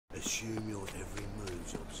Assume your every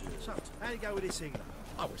move's observed. So, how'd it go with this England?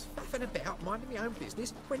 I was faffing about, minding my own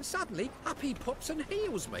business, when suddenly up he pops and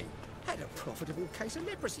heals me. Had a profitable case of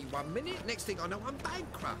leprosy 1 minute, next thing I know I'm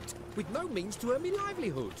bankrupt, with no means to earn me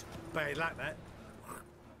livelihood. Bad luck, that.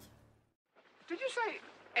 Did you say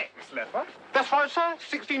ex-leper? That's right, sir.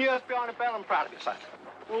 16 years behind a bell. I'm proud of you, sir.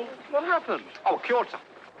 Well, what happened? Oh, cured, sir.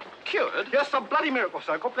 Cured? Yes, a bloody miracle,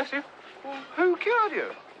 sir. God bless you. Well, who cured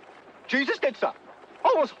you? Jesus did, sir.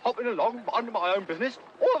 I was hopping along, minding my own business.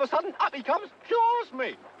 All of a sudden, up he comes, cures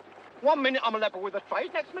me. 1 minute I'm a leper with a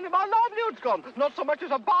trade, next minute my livelihood's gone. Not so much as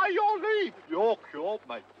a by your leave. You're cured,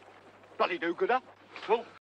 mate. Bloody do-gooder. Well,